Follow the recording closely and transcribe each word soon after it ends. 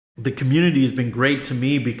The community has been great to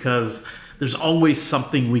me because there's always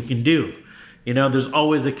something we can do. There's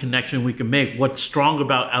always a connection we can make. What's strong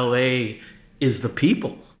about LA is the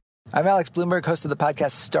people. I'm Alex Bloomberg, host of the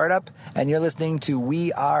podcast Startup, and you're listening to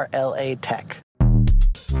We Are LA Tech.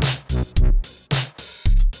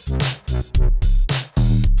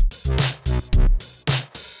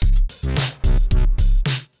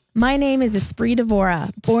 My name is Esprit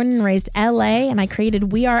Devora, born and raised LA, and I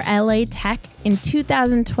created We Are LA Tech in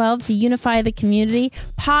 2012 to unify the community.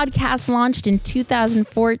 Podcast launched in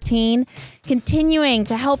 2014, continuing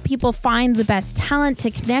to help people find the best talent,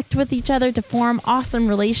 to connect with each other, to form awesome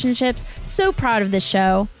relationships. So proud of this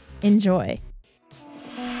show. Enjoy.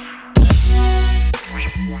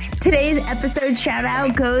 Today's episode shout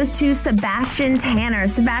out goes to Sebastian Tanner.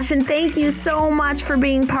 Sebastian, thank you so much for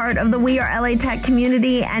being part of the We Are LA Tech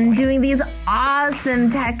community and doing these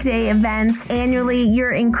awesome Tech Day events annually.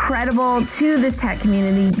 You're incredible to this tech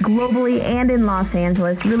community globally and in Los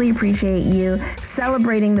Angeles. Really appreciate you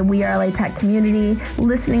celebrating the We Are LA Tech community,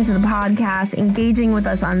 listening to the podcast, engaging with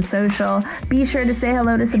us on social. Be sure to say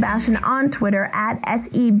hello to Sebastian on Twitter at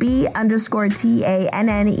SEB_TANNER.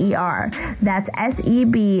 That's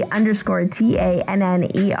SEB_TANNER. Tell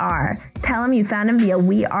him you found him via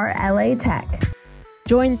We Are LA Tech.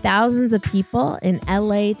 Join thousands of people in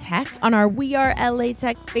LA Tech on our We Are LA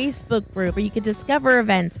Tech Facebook group, where you can discover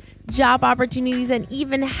events, job opportunities, and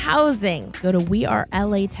even housing. Go to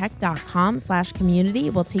wearelatech.com/community.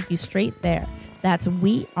 We'll take you straight there. That's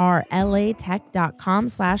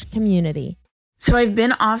wearelatech.com/community. So I've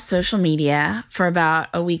been off social media for about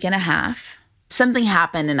a week and a half. Something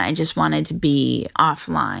happened and I just wanted to be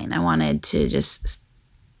offline. I wanted to just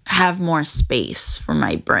have more space for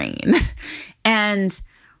my brain. And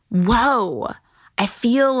whoa, I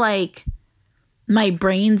feel like my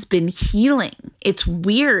brain's been healing. It's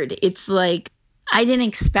weird. It's like I didn't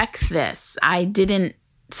expect this. I didn't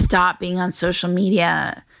stop being on social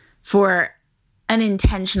media for an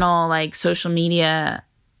intentional, like, social media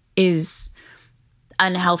is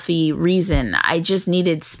unhealthy reason. I just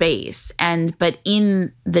needed space. But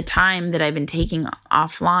in the time that I've been taking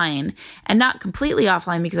offline, and not completely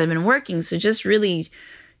offline because I've been working, so just really,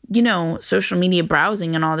 social media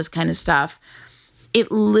browsing and all this kind of stuff,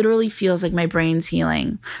 it literally feels like my brain's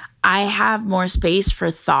healing. I have more space for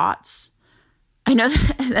thoughts. I know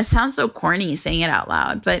that sounds so corny saying it out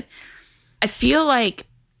loud, but I feel like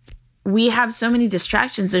we have so many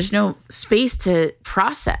distractions. There's no space to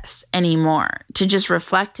process anymore, to just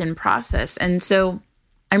reflect and process. And so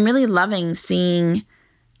I'm really loving seeing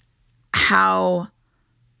how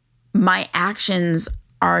my actions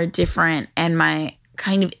are different and my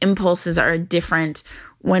kind of impulses are different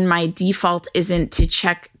when my default isn't to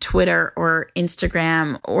check Twitter or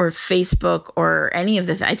Instagram or Facebook or any of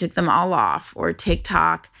I took them all off, or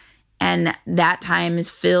TikTok. And that time is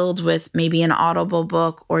filled with maybe an Audible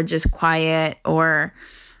book or just quiet or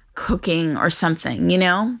cooking or something,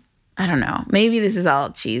 I don't know. Maybe this is all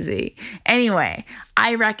cheesy. Anyway,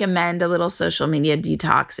 I recommend a little social media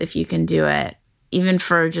detox if you can do it, even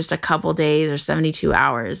for just a couple days or 72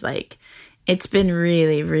 hours. Like, it's been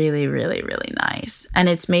really, really, really, really nice. And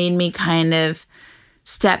it's made me kind of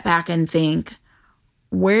step back and think,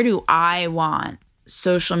 where do I want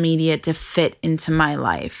social media to fit into my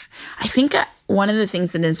life? I think one of the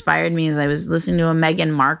things that inspired me is I was listening to a Meghan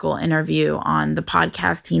Markle interview on the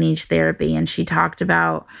podcast Teenage Therapy, and she talked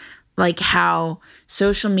about like how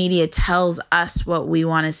social media tells us what we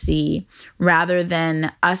want to see rather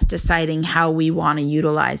than us deciding how we want to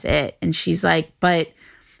utilize it. And she's like, but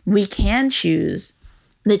we can choose.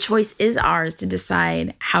 The choice is ours to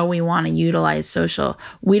decide how we want to utilize social.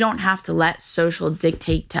 We don't have to let social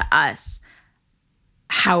dictate to us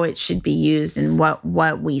how it should be used and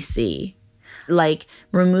what we see. Like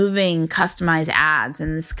removing customized ads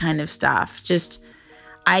and this kind of stuff.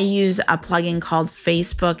 I use a plugin called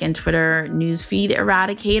Facebook and Twitter Newsfeed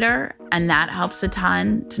Eradicator, and that helps a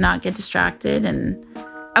ton to not get distracted. And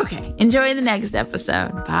okay, enjoy the next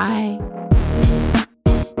episode. Bye.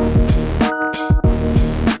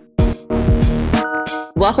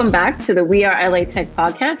 Welcome back to the We Are LA Tech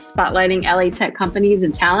podcast, spotlighting LA Tech companies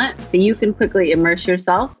and talent so you can quickly immerse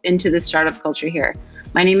yourself into the startup culture here.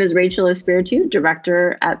 My name is Rachel Espiritu,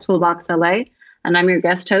 director at Toolbox LA, and I'm your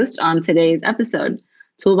guest host on today's episode.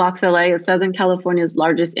 Toolbox LA is Southern California's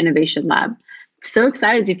largest innovation lab. So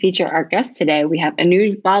excited to feature our guest today. We have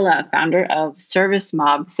Anuj Bala, founder of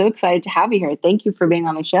ServiceMob. So excited to have you here. Thank you for being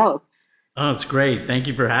on the show. Oh, it's great. Thank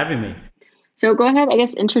you for having me. So go ahead,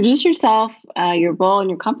 introduce yourself, your role in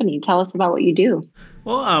your company. Tell us about what you do.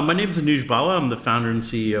 Well, my name is Anuj Bala. I'm the founder and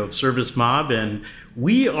CEO of ServiceMob, and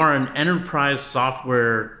We are an enterprise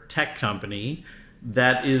software tech company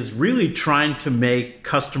that is really trying to make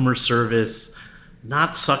customer service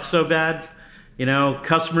not suck so bad.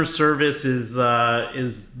 Customer service is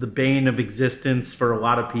the bane of existence for a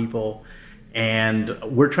lot of people. And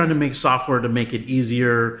we're trying to make software to make it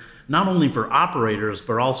easier, not only for operators,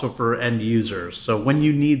 but also for end users. So when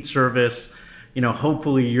you need service,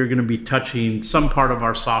 hopefully you're going to be touching some part of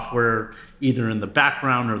our software, either in the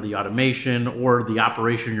background or the automation or the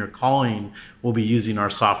operation you're calling will be using our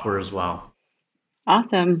software as well.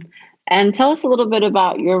 Awesome. And tell us a little bit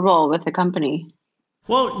about your role with the company.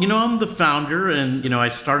 Well, I'm the founder, and, I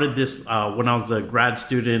started this when I was a grad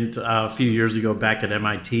student a few years ago back at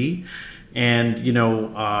MIT.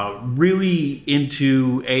 And, really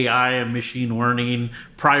into AI and machine learning.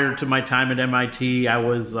 Prior to my time at MIT, I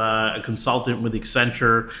was a consultant with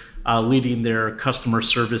Accenture, leading their customer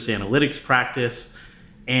service analytics practice.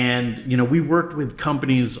 And, we worked with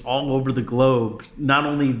companies all over the globe, not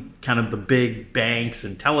only kind of the big banks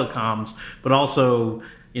and telecoms, but also,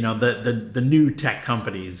 the new tech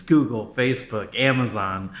companies, Google, Facebook,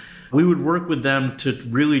 Amazon. We would work with them to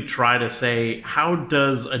really try to say, how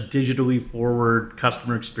does a digitally forward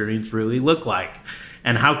customer experience really look like?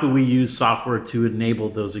 And how can we use software to enable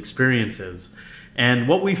those experiences? And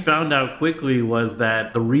what we found out quickly was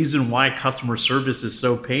that the reason why customer service is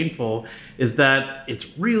so painful is that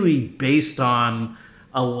it's really based on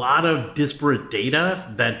a lot of disparate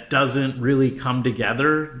data that doesn't really come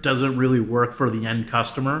together, doesn't really work for the end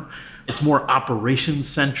customer. It's more operations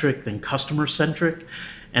centric than customer centric.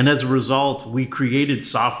 And as a result, we created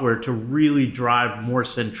software to really drive more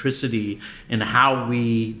centricity in how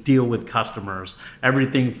we deal with customers.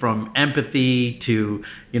 Everything from empathy to,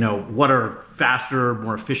 what are faster,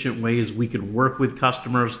 more efficient ways we can work with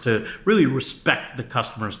customers to really respect the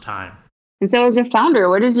customer's time. And so as a founder,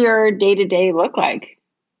 what does your day-to-day look like?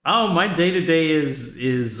 Oh, my day-to-day is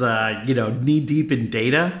knee-deep in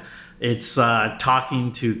data. It's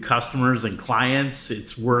talking to customers and clients.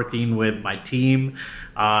 It's working with my team,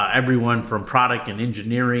 everyone from product and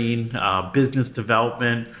engineering, business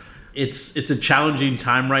development. It's a challenging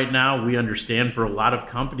time right now. We understand for a lot of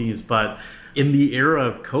companies, but in the era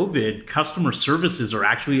of COVID, customer services are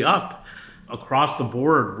actually up. Across the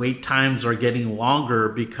board, wait times are getting longer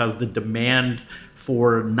because the demand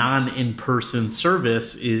for non-in-person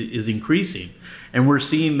service is increasing. And we're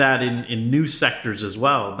seeing that in new sectors as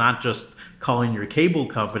well, not just calling your cable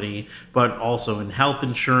company, but also in health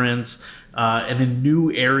insurance and in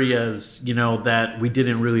new areas, that we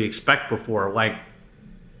didn't really expect before, like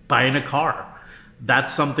buying a car.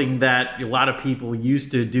 That's something that a lot of people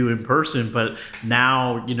used to do in person, but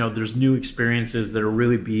now, there's new experiences that are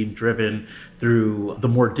really being driven through the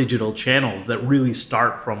more digital channels that really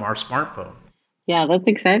start from our smartphone. Yeah, that's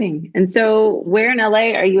exciting. And so where in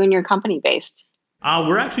LA are you and your company based?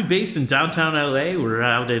 We're actually based in downtown LA. We're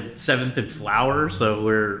out at 7th and Flower, so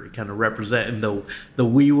we're kind of representing the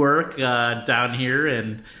WeWork down here.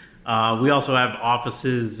 And we also have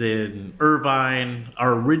offices in Irvine.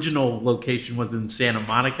 Our original location was in Santa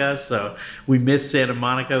Monica, so we miss Santa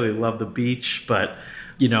Monica. We love the beach, but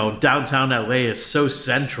downtown LA is so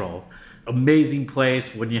central. Amazing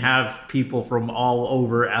place when you have people from all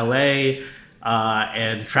over LA.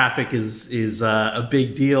 And traffic is a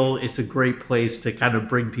big deal. It's a great place to kind of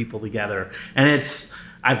bring people together. And it's,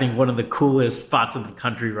 I think, one of the coolest spots in the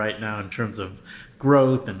country right now in terms of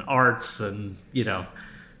growth and arts and,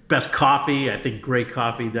 best coffee. I think great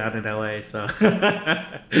coffee down in LA. So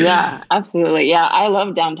Yeah, absolutely. Yeah, I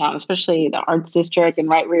love downtown, especially the Arts District and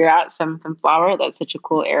right where you're at, 7th and Flower. That's such a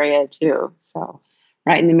cool area too. So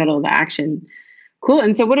right in the middle of the action. Cool.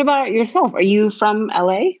 And so what about yourself? Are you from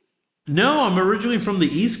LA? No, I'm originally from the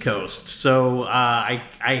East Coast. So I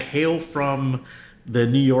hail from the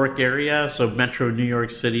New York area, so Metro New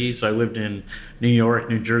York City. So I lived in New York,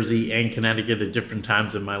 New Jersey, and Connecticut at different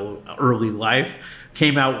times in my early life.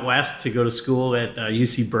 Came out west to go to school at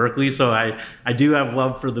UC Berkeley. So I do have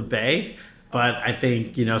love for the Bay. But I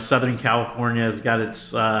think, Southern California has got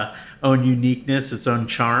its own uniqueness, its own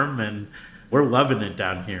charm, and we're loving it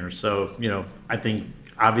down here. So, I think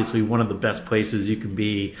obviously one of the best places you can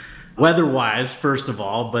be weather-wise, first of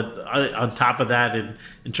all, but on top of that,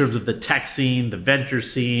 in terms of the tech scene, the venture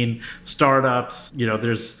scene, startups,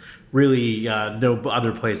 there's really no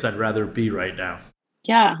other place I'd rather be right now.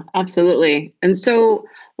 Yeah, absolutely. And so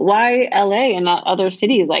why LA and not other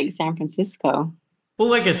cities like San Francisco? Well,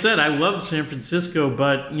 like I said, I love San Francisco,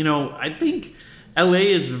 but, I think LA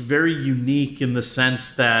is very unique in the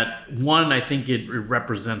sense that, one, I think it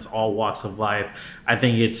represents all walks of life. I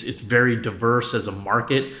think it's very diverse as a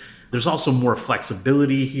market. There's also more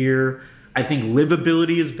flexibility here. I think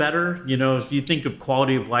livability is better. You know, if you think of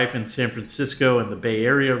quality of life in San Francisco and the Bay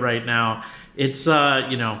Area right now, it's,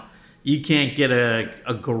 you can't get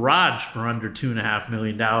a garage for under $2.5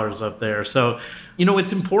 million up there. So,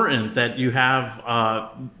 it's important that you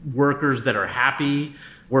have workers that are happy,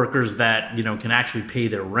 workers that, can actually pay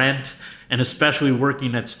their rent. And especially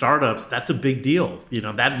working at startups, that's a big deal.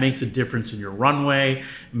 That makes a difference in your runway,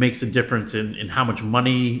 makes a difference in how much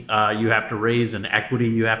money you have to raise and equity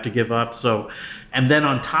you have to give up. So, and then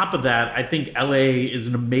on top of that, I think LA is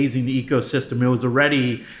an amazing ecosystem. It was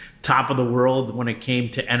already top of the world when it came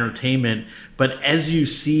to entertainment. But as you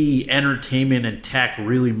see entertainment and tech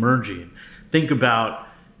really merging, think about,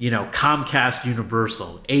 Comcast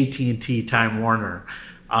Universal, AT&T Time Warner.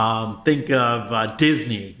 Think of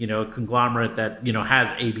Disney, a conglomerate that, has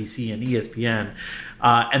ABC and ESPN.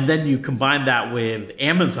 And then you combine that with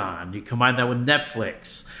Amazon, you combine that with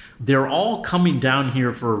Netflix. They're all coming down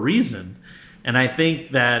here for a reason. And I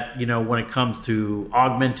think that, when it comes to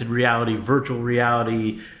augmented reality, virtual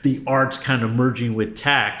reality, the arts kind of merging with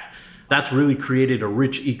tech, that's really created a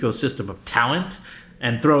rich ecosystem of talent.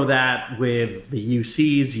 And throw that with the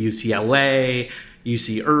UCs, UCLA,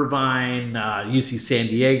 UC Irvine, UC San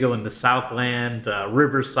Diego in the Southland,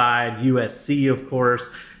 Riverside, USC, of course.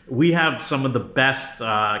 We have some of the best,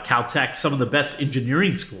 Caltech, some of the best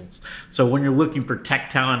engineering schools. So when you're looking for tech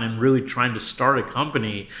talent and really trying to start a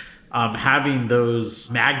company, having those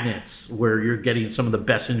magnets where you're getting some of the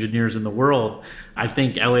best engineers in the world, I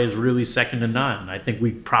think LA is really second to none. I think we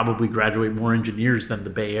probably graduate more engineers than the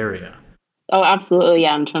Bay Area. Oh, absolutely.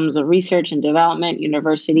 Yeah. In terms of research and development,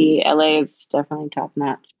 university, LA is definitely top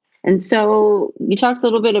notch. And so you talked a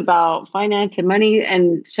little bit about finance and money.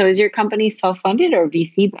 And so is your company self-funded or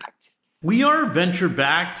VC backed? We are venture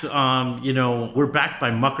backed. We're backed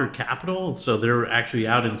by Mucker Capital. So they're actually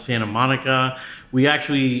out in Santa Monica. We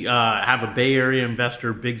actually have a Bay Area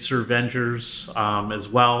investor, Big Sur Ventures, as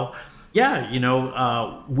well. Yeah,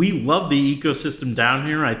 we love the ecosystem down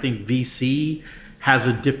here. I think VC has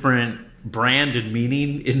a different brand and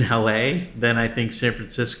meaning in LA than I think San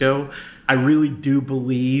Francisco. I really do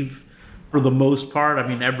believe, for the most part, I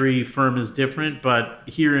mean, every firm is different, but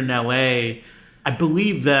here in LA, I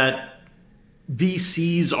believe that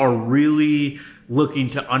VCs are really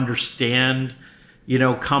looking to understand,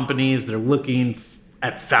 companies. They're looking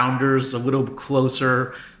at founders a little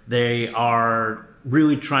closer. They are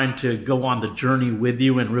really trying to go on the journey with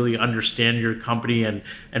you and really understand your company and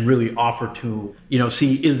really offer to,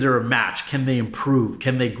 see, is there a match? Can they improve?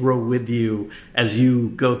 Can they grow with you as you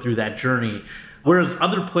go through that journey? Whereas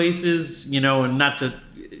other places, and not to,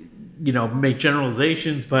 make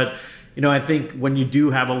generalizations, but, I think when you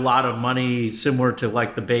do have a lot of money, similar to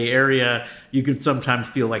like the Bay Area, you can sometimes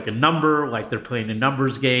feel like a number, like they're playing a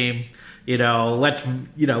numbers game. Let's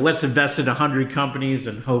invest in 100 companies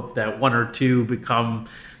and hope that one or two become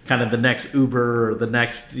kind of the next Uber or the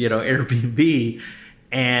next, Airbnb.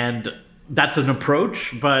 And that's an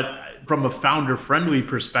approach. But from a founder-friendly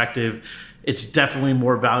perspective, it's definitely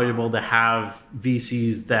more valuable to have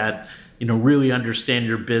VCs that, really understand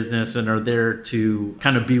your business and are there to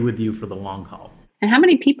kind of be with you for the long haul. And how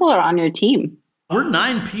many people are on your team? We're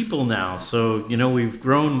 9 people now. So, we've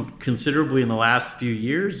grown considerably in the last few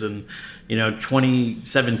years. And,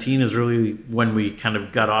 2017 is really when we kind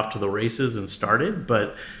of got off to the races and started.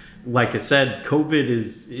 But like I said, COVID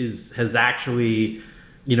has actually,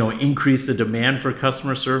 increased the demand for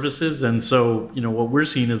customer services. And so, what we're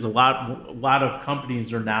seeing is a lot of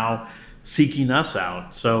companies are now seeking us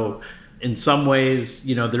out. So in some ways,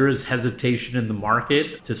 there is hesitation in the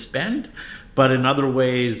market to spend, but in other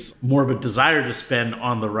ways, more of a desire to spend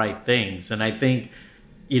on the right things. And I think,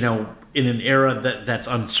 in an era that's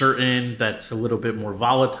uncertain, that's a little bit more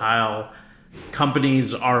volatile,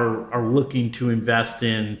 companies are looking to invest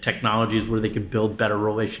in technologies where they can build better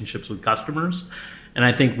relationships with customers. And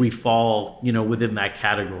I think we fall, within that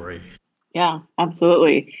category. Yeah,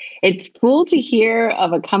 absolutely. It's cool to hear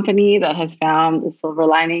of a company that has found the silver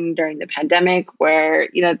lining during the pandemic where,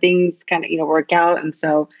 things kind of, work out. And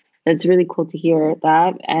so it's really cool to hear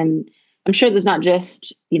that. And I'm sure there's not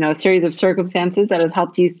just, a series of circumstances that has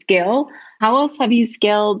helped you scale. How else have you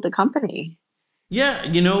scaled the company? Yeah,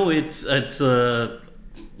 it's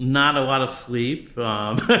not a lot of sleep.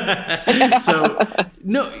 So,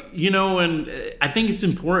 no, and I think it's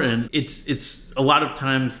important. It's a lot of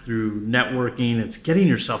times through networking, it's getting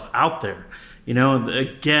yourself out there.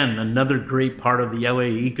 Again, another great part of the LA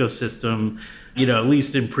ecosystem, at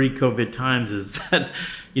least in pre-COVID times, is that,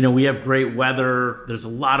 we have great weather. There's a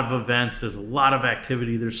lot of events. There's a lot of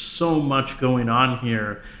activity. There's so much going on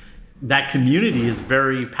here. That community is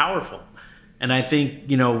very powerful. And I think,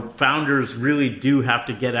 founders really do have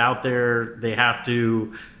to get out there. They have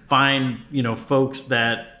to find, folks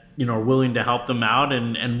that, are willing to help them out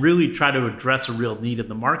and really try to address a real need in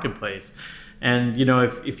the marketplace. And,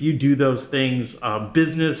 if you do those things,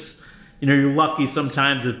 business, you're lucky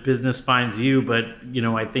sometimes if business finds you, but,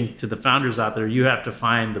 I think to the founders out there, you have to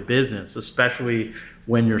find the business, especially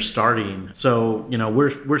when you're starting. So,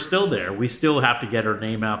 we're still there. We still have to get our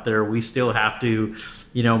name out there. We still have to,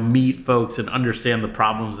 meet folks and understand the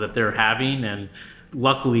problems that they're having. And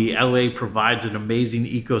luckily, LA provides an amazing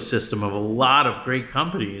ecosystem of a lot of great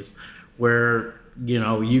companies where,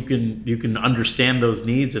 you can understand those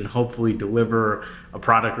needs and hopefully deliver a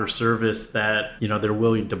product or service that, they're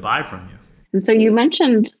willing to buy from you. And so you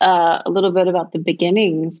mentioned a little bit about the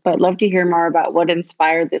beginnings, but I'd love to hear more about what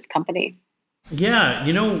inspired this company. Yeah,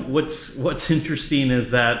 what's interesting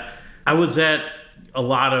is that I was at a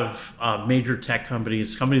lot of major tech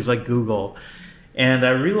companies like Google, and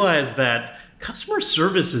I realized that customer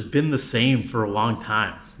service has been the same for a long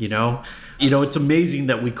time. It's amazing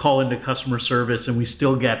that we call into customer service and we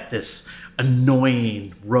still get this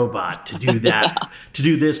annoying robot to do that, to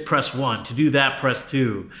do this, press 1, to do that, press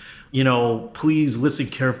 2. Please listen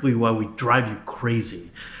carefully while we drive you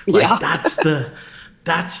crazy. Like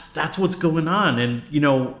that's what's going on. And,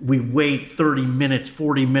 we wait 30 minutes,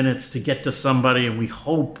 40 minutes to get to somebody and we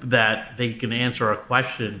hope that they can answer our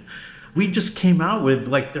question. We just came out with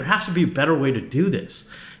there has to be a better way to do this.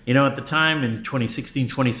 At the time in 2016,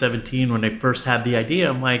 2017, when I first had the idea,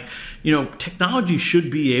 I'm like, technology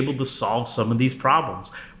should be able to solve some of these problems.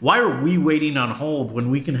 Why are we waiting on hold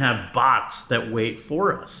when we can have bots that wait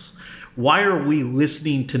for us? Why are we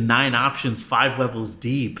listening to 9 options, 5 levels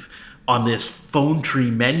deep on this phone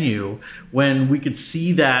tree menu when we could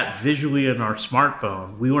see that visually in our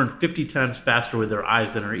smartphone? We learn 50 times faster with our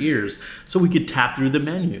eyes than our ears, so we could tap through the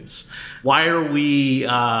menus. Why are we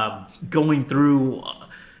going through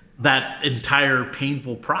that entire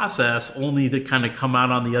painful process only to kind of come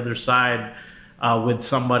out on the other side with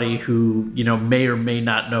somebody who, may or may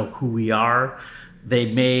not know who we are?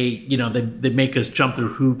 They may, they make us jump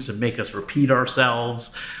through hoops and make us repeat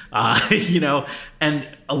ourselves, and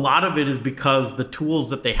a lot of it is because the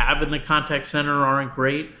tools that they have in the contact center aren't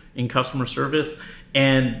great in customer service,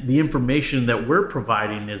 and the information that we're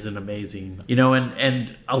providing isn't amazing,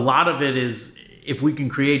 and a lot of it is if we can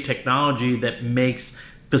create technology that makes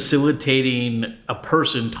facilitating a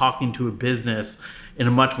person talking to a business in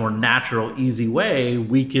a much more natural, easy way,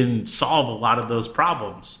 we can solve a lot of those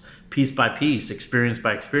problems piece by piece, experience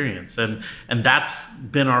by experience. And that's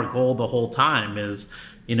been our goal the whole time is,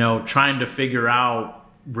 trying to figure out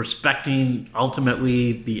respecting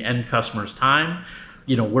ultimately the end customer's time.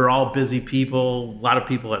 We're all busy people. A lot of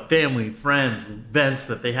people have family, friends, events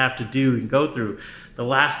that they have to do and go through. The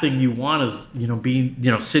last thing you want is,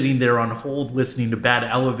 being, sitting there on hold listening to bad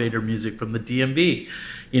elevator music from the DMV.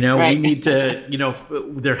 Right. We need to,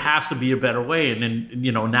 there has to be a better way. And then,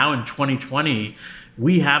 now in 2020,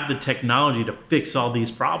 we have the technology to fix all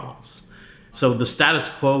these problems. So the status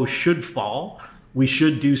quo should fall. We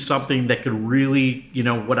should do something that could really,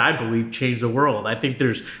 what I believe, change the world. I think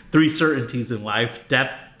there's 3 certainties in life: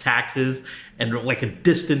 death, taxes, and a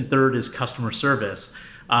distant third is customer service.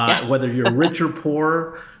 Whether you're rich or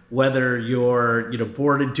poor, whether you're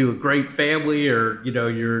born into a great family or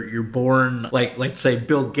you're born let's say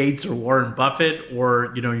Bill Gates or Warren Buffett,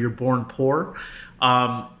 or you're born poor.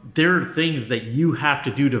 There are things that you have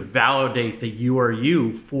to do to validate that you are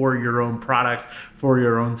you for your own products, for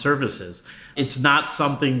your own services. It's not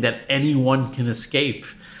something that anyone can escape.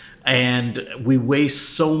 And we waste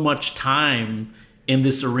so much time in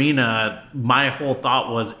this arena. My whole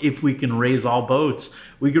thought was, if we can raise all boats,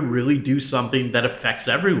 we could really do something that affects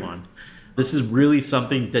everyone. This is really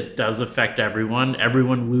something that does affect everyone.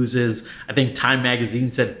 Everyone loses, I think Time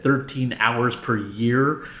Magazine said 13 hours per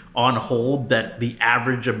year on hold that the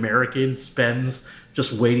average American spends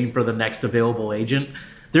just waiting for the next available agent.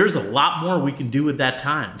 There's a lot more we can do with that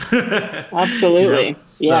time. Absolutely.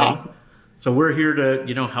 Yeah. So we're here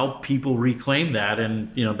to, help people reclaim that.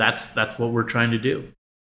 And, that's what we're trying to do.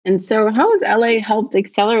 And so how has LA helped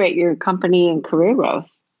accelerate your company and career growth?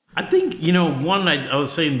 I think, one, I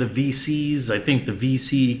was saying the VCs, I think the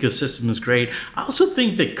VC ecosystem is great. I also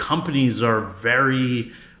think that companies are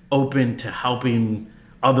very open to helping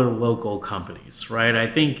other local companies, right? I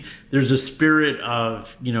think there's a spirit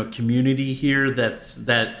of, community here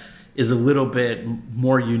that is a little bit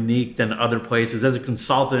more unique than other places. As a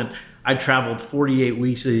consultant, I traveled 48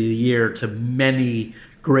 weeks of the year to many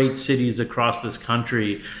great cities across this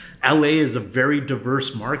country. LA is a very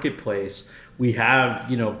diverse marketplace. We have,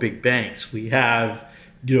 big banks. We have,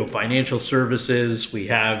 financial services, we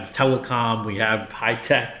have telecom, we have high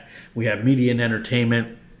tech, we have media and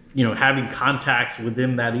entertainment. Having contacts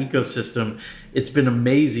within that ecosystem, it's been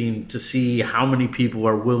amazing to see how many people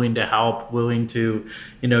are willing to help, willing to,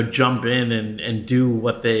 jump in and do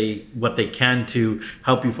what they can to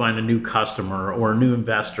help you find a new customer or a new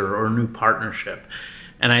investor or a new partnership.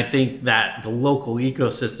 And I think that the local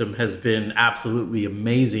ecosystem has been absolutely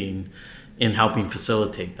amazing in helping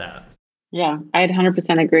facilitate that. Yeah, I'd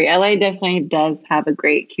 100% agree. LA definitely does have a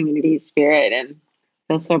great community spirit, and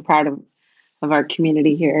feel so proud of our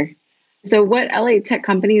community here. So what LA tech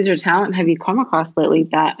companies or talent have you come across lately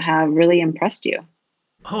that have really impressed you?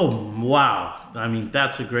 Oh, wow. I mean,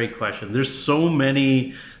 that's a great question. There's so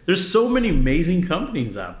many amazing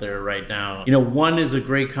companies out there right now. One is a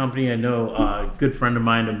great company. I know a good friend of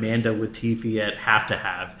mine, Amanda Latifi at Have to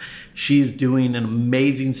Have. She's doing an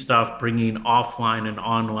amazing stuff, bringing offline and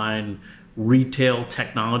online retail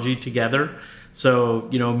technology together. So,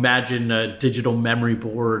 imagine a digital memory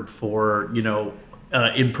board for,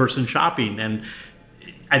 in-person shopping. And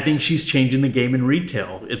I think she's changing the game in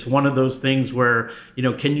retail. It's one of those things where,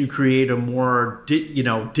 can you create a more,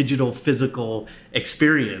 digital physical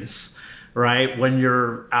experience, right? When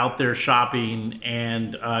you're out there shopping,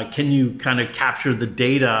 and can you kind of capture the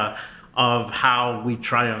data of how we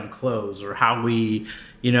try on clothes or how we,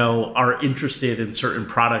 are interested in certain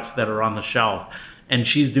products that are on the shelf. And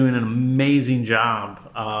she's doing an amazing job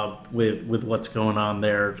with what's going on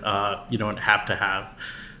there, and Have to Have.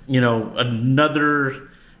 Another,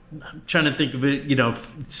 I'm trying to think of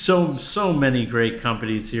it, so many great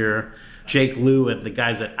companies here. Jake Liu and the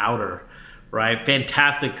guys at Outer, right?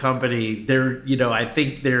 Fantastic company. They're, I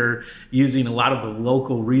think they're using a lot of the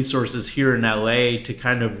local resources here in LA to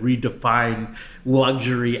kind of redefine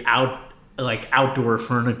luxury outdoor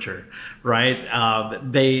furniture, right?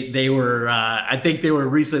 They were, I think they were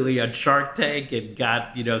recently on Shark Tank and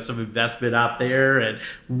got, some investment out there, and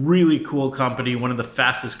really cool company, one of the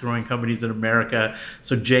fastest growing companies in America.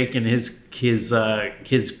 So Jake and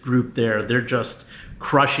his group there, they're just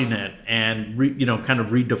crushing it and, kind of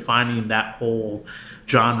redefining that whole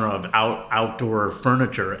genre of outdoor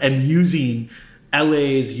furniture and using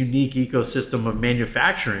LA's unique ecosystem of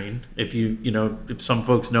manufacturing. If some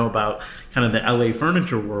folks know about kind of the LA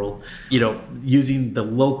furniture world, using the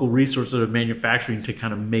local resources of manufacturing to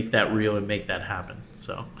kind of make that real and make that happen.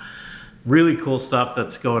 So really cool stuff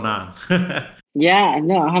that's going on. Yeah,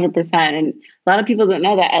 no, 100%. And a lot of people don't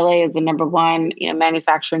know that LA is the number one,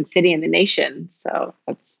 manufacturing city in the nation. So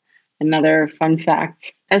that's another fun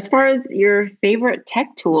fact. As far as your favorite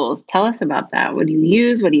tech tools, tell us about that. What do you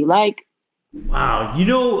use? What do you like? Wow.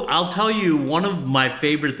 I'll tell you, one of my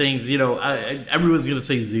favorite things, everyone's going to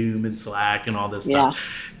say Zoom and Slack and all this stuff. Yeah.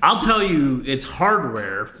 I'll tell you, it's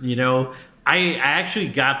hardware. I actually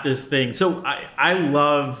got this thing. So I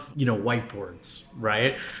love, whiteboards,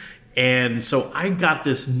 right? And so I got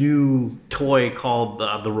this new toy called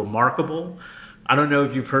the Remarkable. I don't know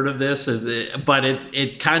if you've heard of this, but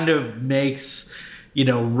it kind of makes,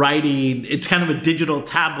 writing, it's kind of a digital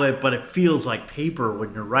tablet, but it feels like paper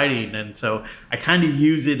when you're writing. And so I kind of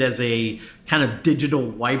use it as a kind of digital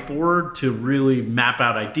whiteboard to really map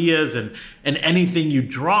out ideas, and anything you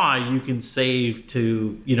draw, you can save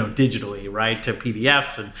to, digitally, right? To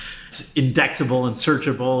PDFs, and it's indexable and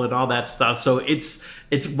searchable and all that stuff. So it's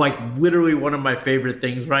like literally one of my favorite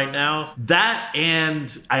things right now. That, and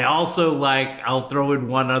I also I'll throw in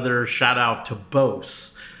one other shout out to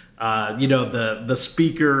Bose. The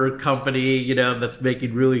speaker company, that's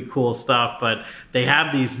making really cool stuff, but they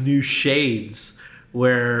have these new shades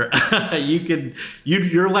where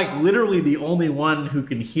you're like literally the only one who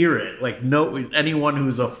can hear it. Like anyone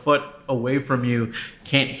who's a foot away from you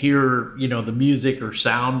can't hear, the music or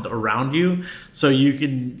sound around you. So you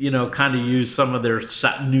can, kind of use some of their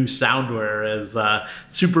new soundware as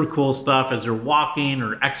super cool stuff as you're walking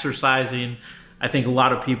or exercising. I think a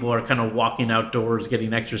lot of people are kind of walking outdoors,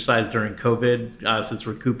 getting exercise during COVID, since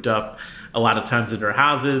we're cooped up a lot of times in their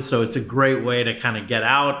houses. So it's a great way to kind of get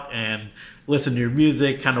out and listen to your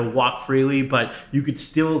music, kind of walk freely, but you could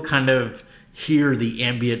still kind of hear the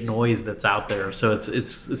ambient noise that's out there. So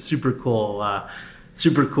it's super cool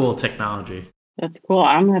technology. That's cool.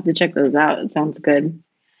 I'm gonna have to check those out. It sounds good.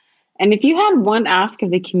 And if you had one ask of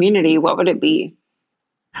the community, what would it be?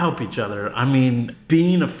 Help each other. I mean,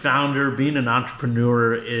 being a founder, being an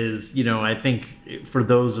entrepreneur is, I think for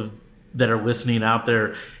those that are listening out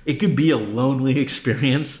there, it could be a lonely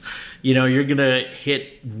experience. You're going to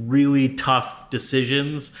hit really tough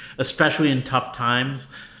decisions, especially in tough times.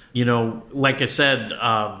 Like I said,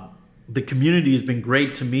 the community has been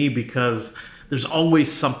great to me because there's always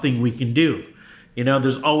something we can do.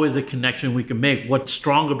 There's always a connection we can make. What's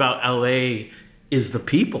strong about LA is the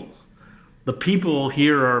people. The people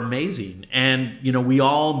here are amazing. And, we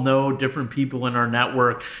all know different people in our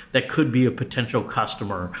network that could be a potential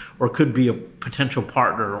customer or could be a potential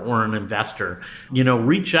partner or an investor.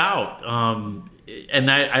 Reach out.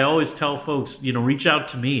 And I always tell folks, reach out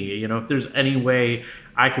to me. If there's any way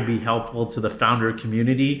I could be helpful to the founder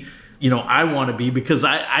community, I want to be, because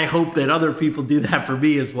I hope that other people do that for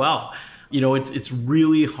me as well. It's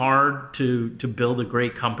really hard to build a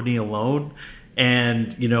great company alone.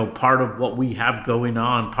 And, part of what we have going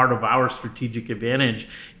on, part of our strategic advantage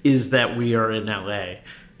is that we are in LA.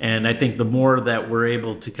 And I think the more that we're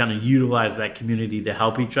able to kind of utilize that community to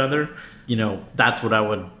help each other, that's what I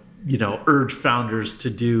would, urge founders to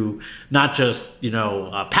do, not just,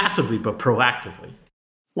 passively, but proactively.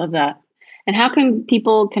 Love that. And how can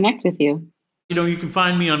people connect with you? You can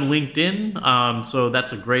find me on LinkedIn. So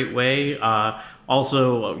that's a great way.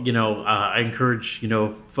 Also, I encourage,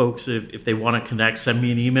 folks, if they want to connect, send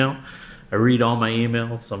me an email. I read all my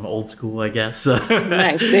emails. I'm old school, I guess.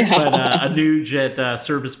 Nice. Yeah. But Anuj at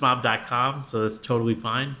servicemob.com. So that's totally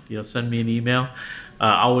fine. Send me an email.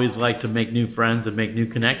 I always like to make new friends and make new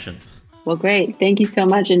connections. Well, great. Thank you so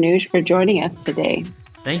much, Anuj, for joining us today.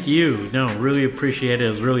 Thank you. Really appreciate it. It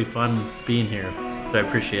was really fun being here. So I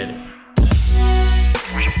appreciate it.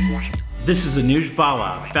 This is Anuj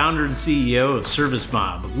Bala, founder and CEO of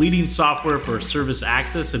ServiceMob, leading software for service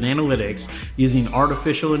access and analytics using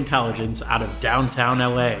artificial intelligence out of downtown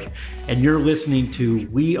LA. And you're listening to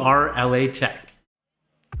We Are LA Tech.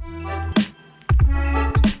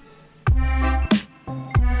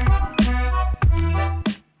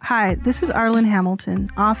 Hi, this is Arlen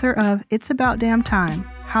Hamilton, author of It's About Damn Time,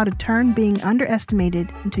 How to Turn Being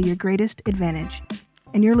Underestimated into Your Greatest Advantage.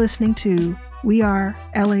 And you're listening to We Are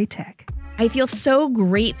LA Tech. I feel so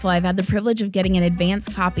grateful I've had the privilege of getting an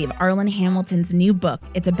advanced copy of Arlen Hamilton's new book,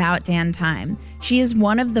 It's About Damn Time. She is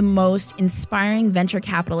one of the most inspiring venture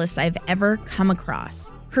capitalists I've ever come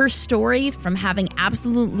across. Her story, from having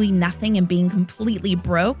absolutely nothing and being completely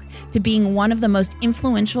broke to being one of the most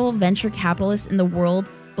influential venture capitalists in the world,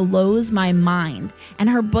 blows my mind. And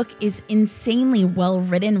her book is insanely well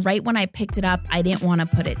written. Right when I picked it up, I didn't want to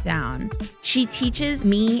put it down. She teaches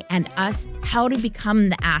me and us how to become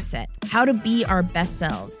the asset, how to be our best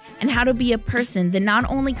selves, and how to be a person that not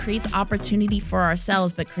only creates opportunity for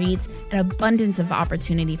ourselves, but creates an abundance of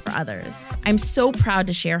opportunity for others. I'm so proud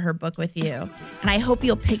to share her book with you, and I hope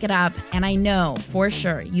you'll pick it up, and I know for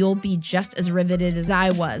sure you'll be just as riveted as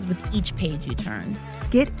I was with each page you turned.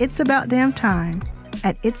 Get It's About Damn Time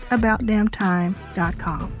at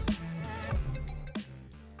itsaboutdamntime.com.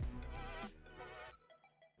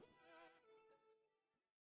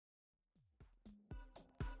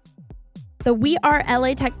 The We Are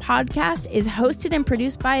LA Tech podcast is hosted and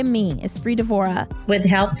produced by me, Esprit Devora, with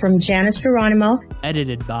help from Janice Geronimo.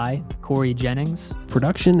 Edited by Corey Jennings.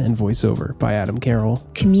 Production and voiceover by Adam Carroll.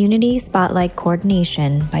 Community Spotlight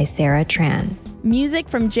Coordination by Sarah Tran. Music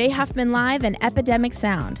from Jay Huffman Live and Epidemic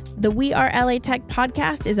Sound. The We Are LA Tech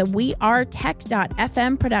podcast is a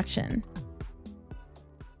wearetech.fm production.